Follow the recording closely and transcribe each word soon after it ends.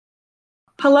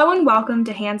Hello and welcome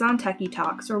to Hands-On Techie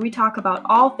Talks, where we talk about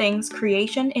all things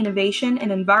creation, innovation,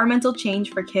 and environmental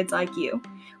change for kids like you.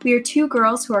 We are two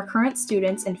girls who are current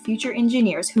students and future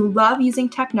engineers who love using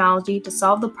technology to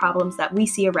solve the problems that we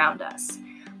see around us.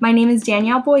 My name is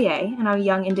Danielle Boyer, and I'm a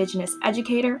young Indigenous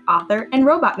educator, author, and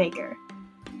robot maker.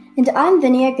 And I'm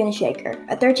Vinaya, Gunasekar,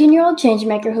 a 13-year-old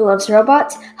changemaker who loves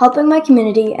robots, helping my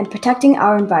community, and protecting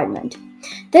our environment.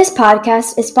 This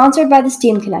podcast is sponsored by the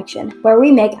STEAM Connection, where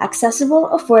we make accessible,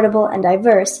 affordable, and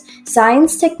diverse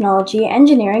science, technology,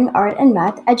 engineering, art, and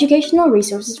math educational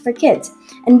resources for kids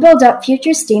and build up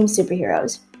future STEAM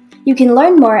superheroes. You can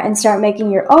learn more and start making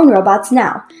your own robots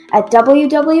now at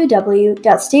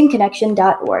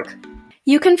www.steamconnection.org.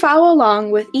 You can follow along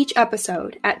with each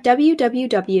episode at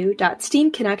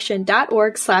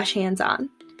www.steamconnection.org/handson.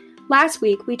 Last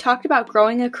week, we talked about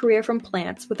growing a career from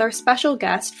plants with our special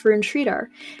guest, Froon Treater,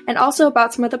 and also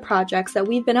about some of the projects that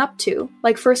we've been up to,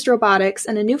 like First Robotics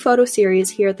and a new photo series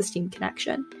here at the STEAM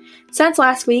Connection. Since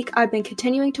last week, I've been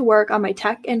continuing to work on my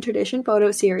Tech and Tradition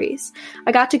photo series.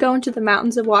 I got to go into the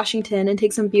mountains of Washington and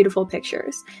take some beautiful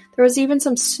pictures. There was even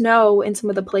some snow in some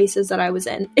of the places that I was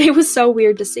in. It was so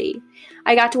weird to see.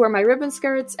 I got to wear my ribbon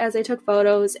skirts as I took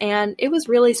photos, and it was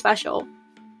really special.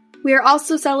 We are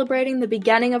also celebrating the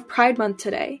beginning of Pride Month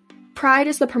today. Pride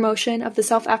is the promotion of the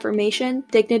self-affirmation,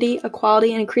 dignity,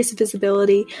 equality, and increased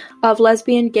visibility of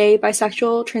lesbian, gay,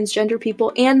 bisexual, transgender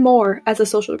people, and more as a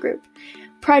social group.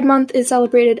 Pride Month is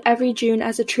celebrated every June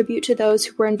as a tribute to those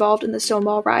who were involved in the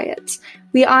Stonewall riots.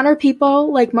 We honor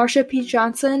people like Marsha P.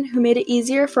 Johnson, who made it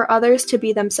easier for others to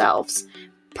be themselves.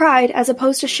 Pride, as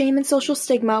opposed to shame and social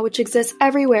stigma, which exists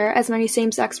everywhere as many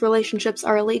same-sex relationships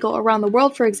are illegal around the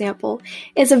world, for example,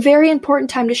 is a very important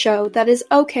time to show that it is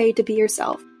okay to be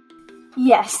yourself.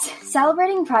 Yes,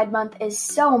 celebrating Pride Month is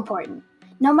so important.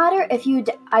 No matter if you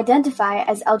identify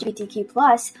as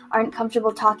LGBTQ+, aren't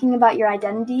comfortable talking about your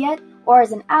identity yet, or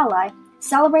as an ally,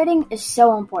 celebrating is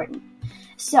so important.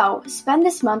 So, spend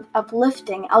this month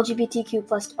uplifting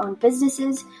LGBTQ+ owned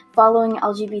businesses, following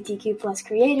LGBTQ+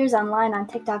 creators online on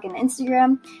TikTok and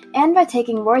Instagram, and by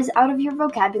taking words out of your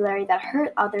vocabulary that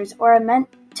hurt others or are meant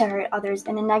to hurt others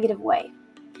in a negative way.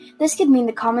 This could mean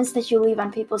the comments that you leave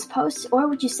on people's posts or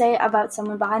what you say about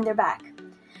someone behind their back.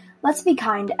 Let's be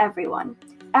kind, everyone.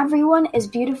 Everyone is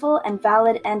beautiful and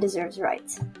valid and deserves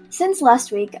rights. Since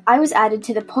last week, I was added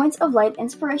to the Points of Light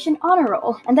Inspiration Honor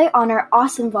Roll, and they honor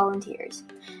awesome volunteers.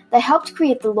 They helped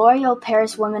create the L'Oreal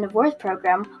Paris Women of Worth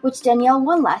program, which Danielle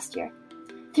won last year.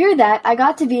 Through that, I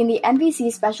got to be in the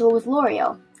NBC special with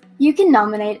L'Oreal. You can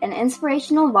nominate an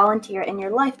inspirational volunteer in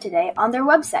your life today on their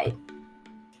website.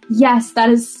 Yes, that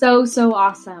is so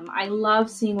awesome. I love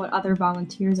seeing what other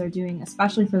volunteers are doing,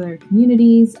 especially for their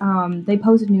communities. They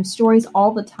post new stories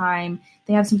all the time.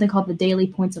 They have something called the Daily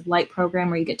Points of Light program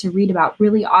where you get to read about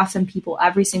really awesome people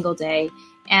every single day.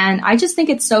 And I just think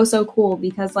it's so cool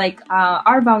because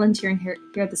our volunteering here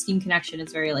at the STEAM Connection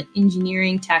is very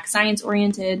engineering, tech, science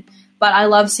oriented. But I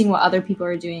love seeing what other people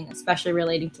are doing, especially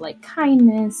relating to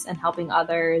kindness and helping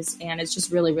others. And it's just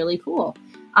really cool.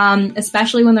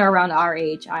 Especially when they're around our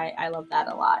age. I love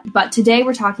that a lot. But today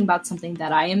we're talking about something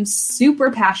that I am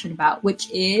super passionate about, which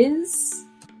is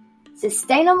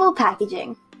sustainable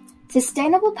packaging.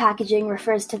 Sustainable packaging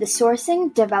refers to the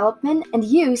sourcing, development, and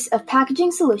use of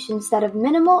packaging solutions that have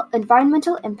minimal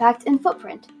environmental impact and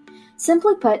footprint.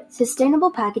 Simply put,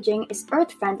 sustainable packaging is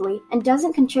earth-friendly and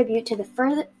doesn't contribute to the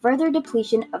further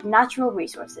depletion of natural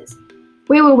resources.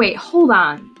 Wait, hold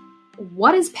on.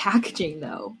 What is packaging,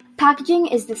 though? Packaging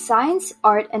is the science,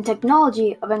 art, and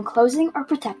technology of enclosing or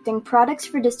protecting products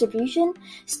for distribution,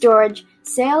 storage,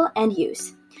 sale, and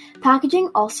use. Packaging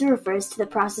also refers to the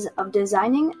process of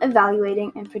designing,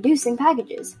 evaluating, and producing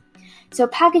packages. So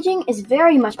packaging is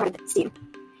very much part of the STEAM.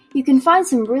 You can find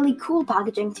some really cool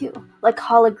packaging too, like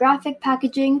holographic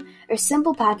packaging or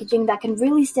simple packaging that can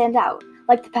really stand out,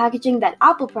 like the packaging that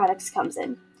Apple products comes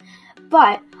in.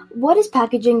 But what is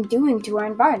packaging doing to our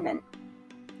environment?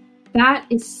 That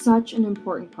is such an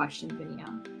important question,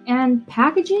 Vinaya. And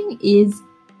packaging is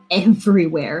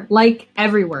everywhere,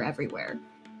 everywhere.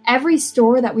 Every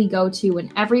store that we go to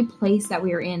and every place that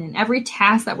we are in and every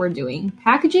task that we're doing,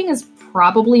 packaging is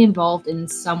probably involved in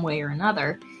some way or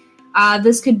another.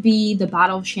 This could be the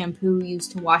bottle of shampoo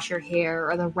used to wash your hair,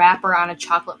 or the wrapper on a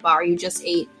chocolate bar you just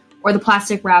ate, or the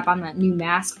plastic wrap on that new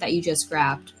mask that you just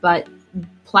grabbed. But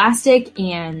plastic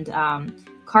and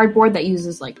cardboard that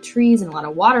uses trees and a lot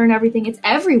of water and everything, it's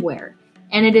everywhere.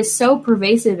 And it is so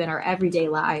pervasive in our everyday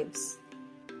lives.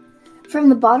 From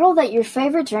the bottle that your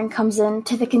favorite drink comes in,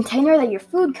 to the container that your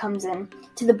food comes in,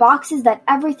 to the boxes that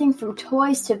everything from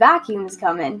toys to vacuums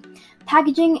come in,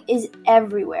 packaging is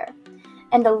everywhere.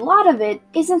 and a lot of it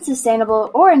isn't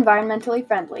sustainable or environmentally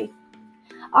friendly.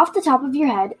 Off the top of your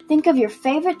head, think of your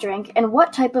favorite drink and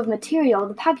what type of material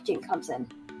the packaging comes in.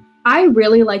 I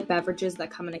really like beverages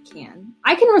that come in a can.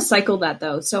 I can recycle that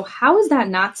though, so how is that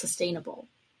not sustainable?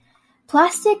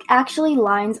 Plastic actually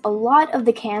lines a lot of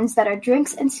the cans that our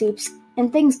drinks and soups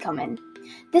and things come in.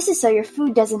 This is so your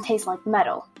food doesn't taste like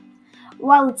metal.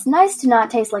 While it's nice to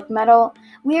not taste like metal,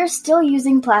 we are still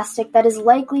using plastic that is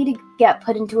likely to get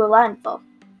put into a landfill.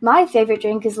 My favorite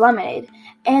drink is lemonade,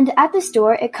 and at the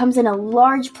store it comes in a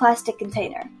large plastic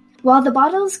container. While the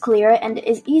bottle is clear and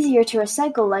is easier to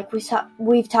recycle like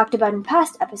we've talked about in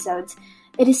past episodes,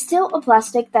 it is still a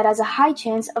plastic that has a high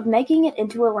chance of making it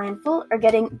into a landfill or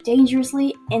getting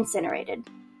dangerously incinerated.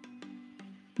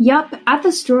 Yup, at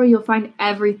the store you'll find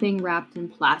everything wrapped in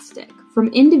plastic, from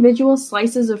individual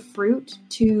slices of fruit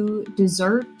to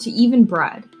dessert to even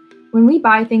bread. When we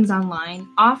buy things online,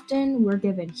 often we're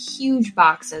given huge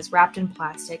boxes wrapped in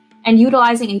plastic and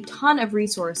utilizing a ton of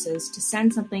resources to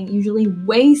send something usually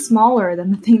way smaller than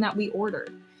the thing that we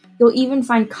ordered. You'll even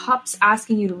find cups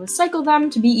asking you to recycle them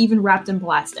to be even wrapped in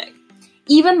plastic.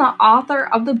 Even the author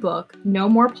of the book, No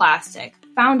More Plastic,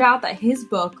 found out that his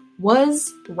book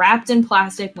was wrapped in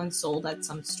plastic when sold at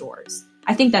some stores.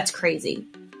 I think that's crazy.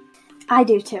 I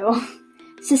do too.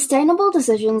 Sustainable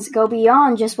decisions go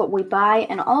beyond just what we buy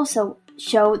and also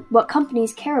show what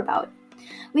companies care about.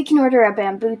 We can order a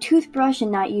bamboo toothbrush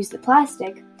and not use the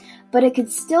plastic, but it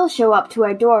could still show up to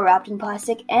our door wrapped in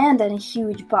plastic and in a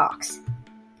huge box.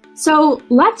 So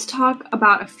let's talk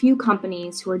about a few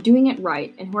companies who are doing it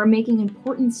right and who are making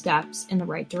important steps in the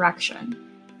right direction.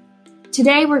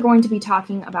 Today we're going to be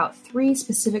talking about 3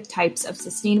 specific types of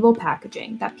sustainable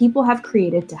packaging that people have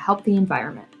created to help the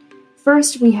environment.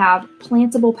 First, we have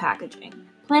plantable packaging.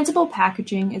 Plantable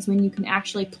packaging is when you can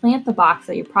actually plant the box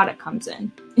that your product comes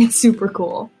in. It's super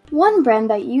cool. One brand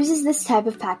that uses this type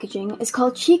of packaging is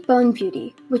called Cheekbone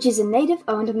Beauty, which is a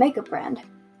native-owned makeup brand.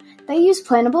 They use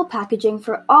plantable packaging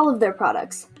for all of their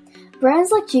products.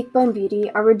 Brands like Cheekbone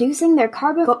Beauty are reducing their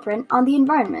carbon footprint on the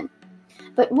environment.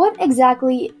 But what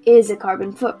exactly is a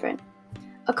carbon footprint?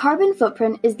 A carbon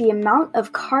footprint is the amount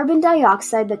of carbon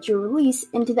dioxide that you release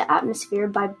into the atmosphere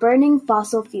by burning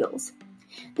fossil fuels.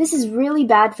 This is really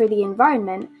bad for the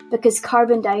environment because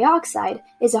carbon dioxide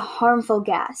is a harmful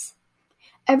gas.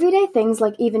 Everyday things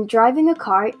like even driving a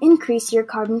car increase your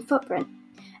carbon footprint.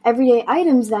 Everyday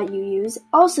items that you use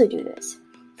also do this.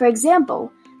 For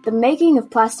example, the making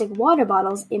of plastic water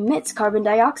bottles emits carbon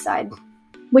dioxide.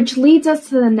 Which leads us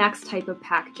to the next type of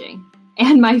packaging,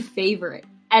 and my favorite,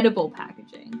 edible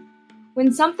packaging.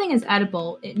 When something is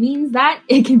edible, it means that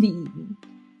it can be eaten.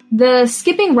 The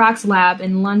Skipping Rocks lab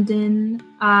in London,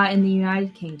 in the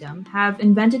United Kingdom, have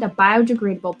invented a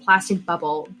biodegradable plastic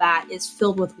bubble that is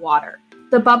filled with water.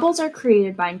 The bubbles are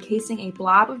created by encasing a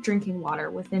blob of drinking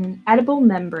water within an edible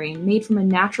membrane made from a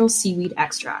natural seaweed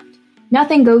extract.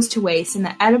 Nothing goes to waste, and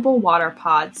the edible water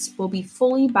pods will be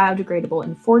fully biodegradable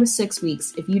in 4 to 6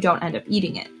 weeks if you don't end up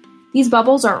eating it. These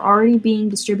bubbles are already being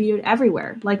distributed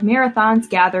everywhere, like marathons,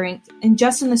 gatherings, and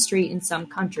just in the street in some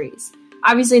countries.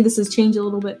 Obviously, this has changed a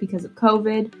little bit because of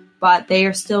COVID, but they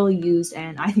are still used,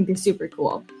 and I think they're super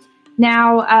cool.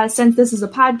 Now, since this is a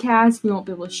podcast, we won't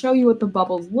be able to show you what the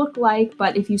bubbles look like,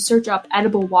 but if you search up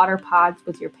edible water pods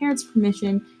with your parents'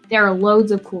 permission, there are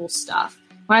loads of cool stuff.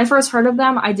 When I first heard of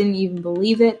them, I didn't even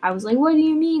believe it. I was like, what do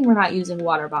you mean we're not using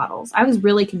water bottles? I was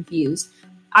really confused.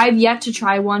 I've yet to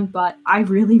try one, but I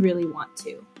really, really want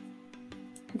to.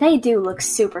 They do look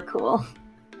super cool.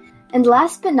 And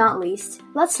last but not least,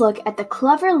 let's look at the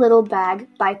Clever Little Bag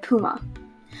by Puma.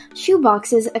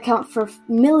 Shoeboxes account for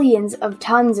millions of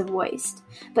tons of waste,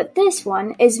 but this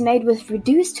one is made with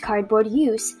reduced cardboard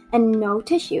use and no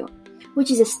tissue, which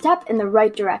is a step in the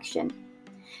right direction.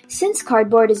 Since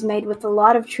cardboard is made with a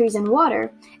lot of trees and water,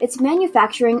 its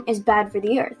manufacturing is bad for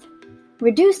the earth.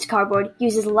 Reduced cardboard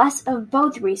uses less of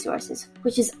both resources,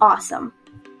 which is awesome.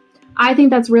 I think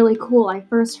that's really cool. I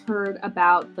first heard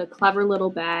about the Clever Little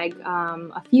Bag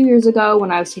a few years ago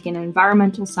when I was taking an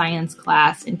environmental science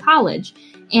class in college.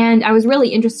 And I was really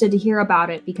interested to hear about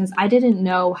it because I didn't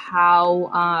know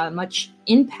how much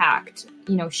impact,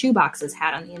 shoeboxes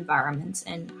had on the environment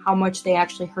and how much they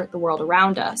actually hurt the world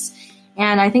around us.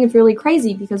 And I think it's really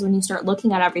crazy because when you start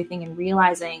looking at everything and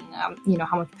realizing, how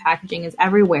much packaging is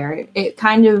everywhere, it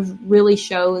kind of really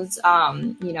shows,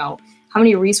 how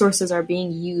many resources are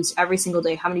being used every single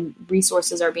day, how many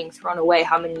resources are being thrown away,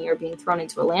 how many are being thrown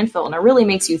into a landfill, and it really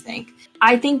makes you think.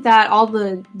 I think that all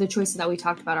the choices that we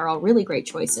talked about are all really great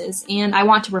choices, and I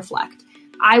want to reflect.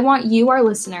 I want you, our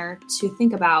listener, to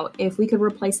think about if we could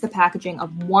replace the packaging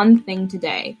of one thing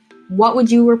today, What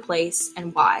would you replace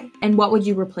and why? And what would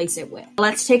you replace it with?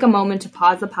 Let's take a moment to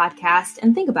pause the podcast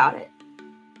and think about it.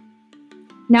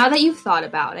 Now that you've thought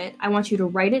about it, I want you to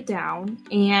write it down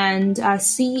and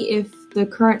see if the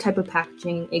current type of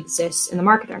packaging exists in the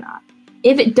market or not.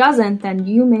 If it doesn't, then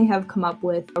you may have come up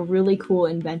with a really cool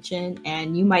invention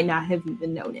and you might not have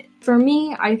even known it. For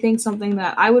me, I think something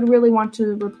that I would really want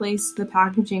to replace the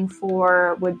packaging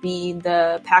for would be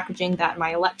the packaging that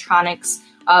my electronics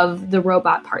of the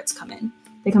robot parts come in.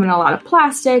 They come in a lot of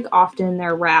plastic. Often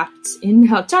they're wrapped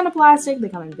in a ton of plastic. They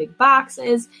come in big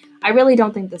boxes. I really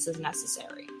don't think this is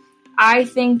necessary. I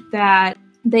think that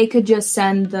they could just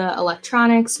send the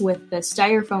electronics with the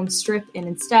styrofoam strip in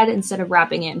instead of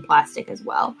wrapping it in plastic as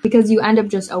well, because you end up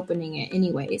just opening it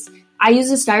anyways. I use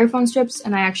the styrofoam strips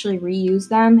and I actually reuse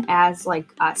them as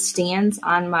stands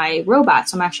on my robot.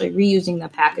 So I'm actually reusing the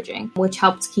packaging, which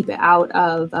helps keep it out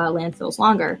of landfills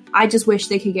longer. I just wish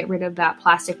they could get rid of that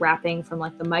plastic wrapping from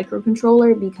the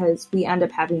microcontroller, because we end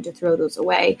up having to throw those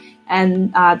away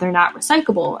and they're not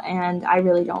recyclable. And I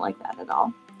really don't like that at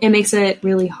all. It makes it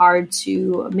really hard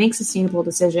to make sustainable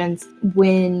decisions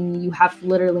when you have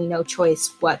literally no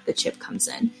choice what the chip comes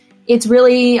in. It's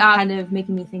really kind of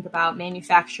making me think about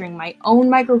manufacturing my own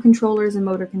microcontrollers and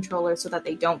motor controllers so that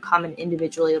they don't come in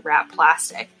individually wrapped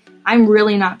plastic. I'm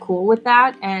really not cool with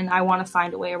that, and I want to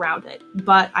find a way around it.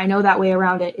 But I know that way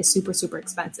around it is super, super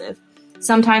expensive.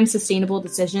 Sometimes sustainable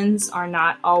decisions are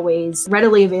not always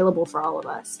readily available for all of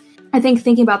us. I think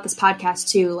thinking about this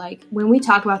podcast too, when we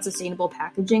talk about sustainable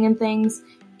packaging and things,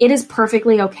 it is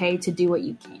perfectly okay to do what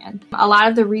you can. A lot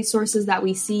of the resources that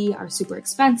we see are super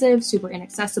expensive, super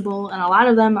inaccessible, and a lot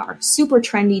of them are super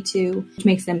trendy too, which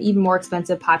makes them even more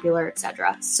expensive, popular,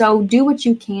 etc. So do what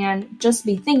you can. Just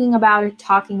be thinking about it,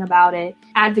 talking about it,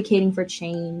 advocating for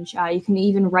change. You can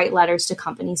even write letters to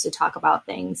companies to talk about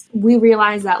things. We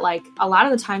realize that a lot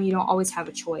of the time you don't always have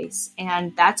a choice,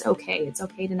 and that's okay. It's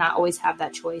okay to not always have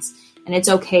that choice. And it's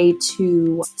okay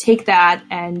to take that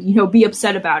and, be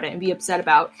upset about it and be upset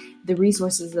about the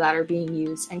resources that are being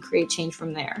used and create change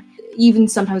from there. Even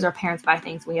sometimes our parents buy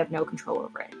things we have no control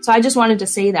over it. So I just wanted to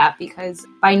say that, because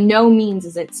by no means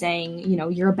is it saying,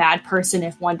 you're a bad person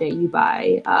if one day you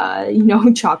buy,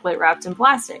 chocolate wrapped in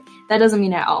plastic. That doesn't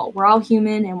mean at all. We're all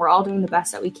human and we're all doing the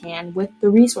best that we can with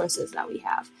the resources that we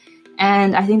have.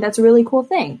 And I think that's a really cool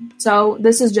thing. So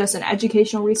this is just an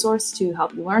educational resource to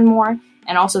help you learn more,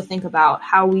 and also think about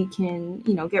how we can,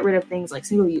 get rid of things like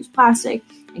single-use plastic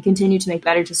and continue to make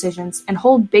better decisions and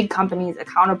hold big companies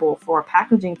accountable for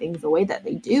packaging things the way that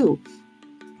they do.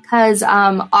 Because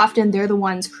often they're the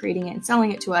ones creating it and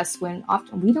selling it to us when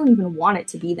often we don't even want it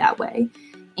to be that way.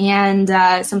 And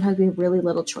sometimes we have really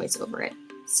little choice over it.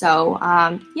 So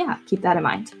keep that in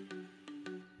mind.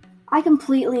 I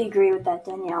completely agree with that,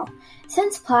 Danielle.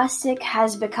 Since plastic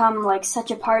has become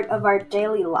such a part of our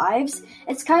daily lives,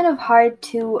 it's kind of hard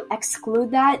to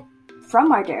exclude that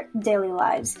from our daily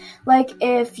lives.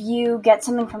 If you get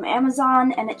something from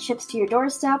Amazon and it ships to your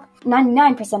doorstep,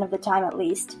 99% of the time at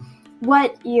least,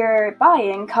 what you're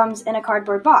buying comes in a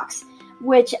cardboard box,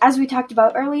 which, as we talked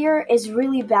about earlier, is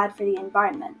really bad for the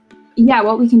environment. Yeah,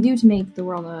 what we can do to make the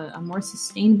world a more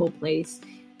sustainable place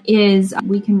is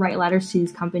we can write letters to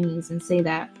these companies and say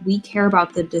that we care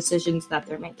about the decisions that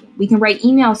they're making. We can write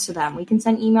emails to them. We can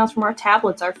send emails from our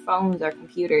tablets, our phones, our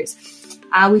computers.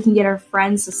 We can get our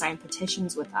friends to sign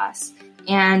petitions with us.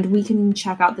 And we can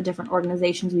check out the different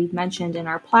organizations we've mentioned in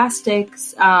our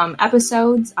plastics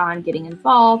episodes on getting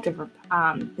involved, different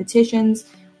petitions,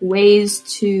 ways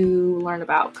to learn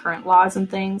about current laws and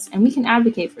things. And we can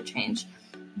advocate for change,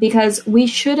 because we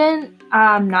shouldn't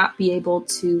not be able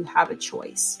to have a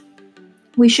choice.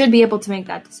 We should be able to make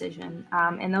that decision,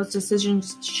 and those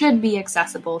decisions should be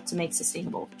accessible to make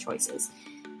sustainable choices.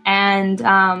 And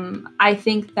I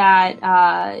think that,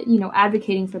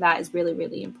 advocating for that is really,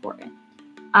 really important.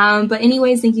 But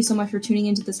anyways, thank you so much for tuning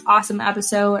into this awesome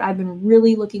episode. I've been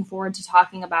really looking forward to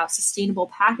talking about sustainable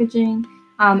packaging.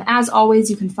 As always,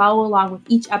 you can follow along with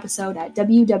each episode at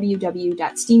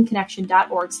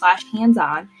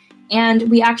www.steamconnection.org/hands-on. And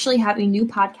we actually have a new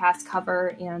podcast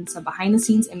cover and some behind the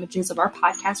scenes images of our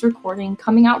podcast recording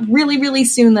coming out really, really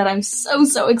soon that I'm so,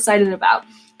 so excited about.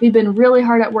 We've been really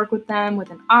hard at work with them,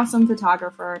 with an awesome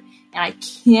photographer, and I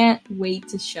can't wait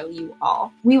to show you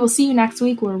all. We will see you next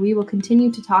week, where we will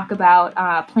continue to talk about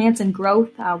plants and growth.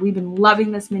 We've been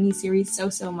loving this mini series so,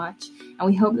 so much, and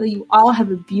we hope that you all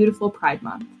have a beautiful Pride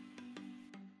Month.